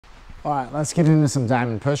All right, let's get into some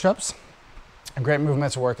diamond push-ups. A great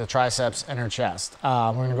movement to work the triceps and her chest.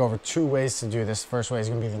 We're gonna go over 2 ways to do this. First way is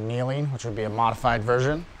gonna be the kneeling, which would be a modified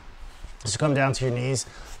version. Just come down to your knees.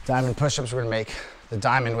 Diamond push-ups, we're gonna make the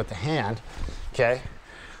diamond with the hand, okay?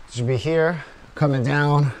 This should be here, coming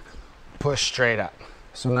down, push straight up.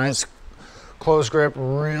 So nice close grip,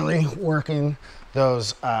 really working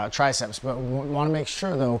those triceps. But we wanna make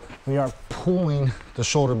sure though, we are pulling the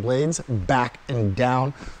shoulder blades back and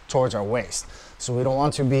down towards our waist. So we don't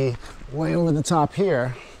want to be way over the top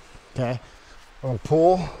here, okay? We're gonna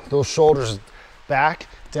pull those shoulders back,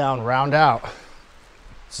 down, round out.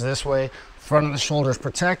 So this way, front of the shoulder is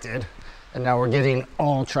protected, and now we're getting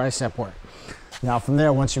all tricep work. Now from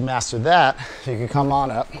there, once you master that, you can come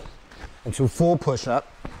on up into full push-up.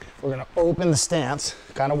 We're gonna open the stance,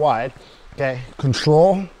 kind of wide, okay?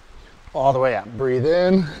 Control all the way up. Breathe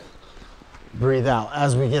in, breathe out.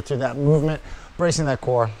 As we get through that movement, bracing that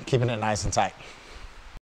core, keeping it nice and tight.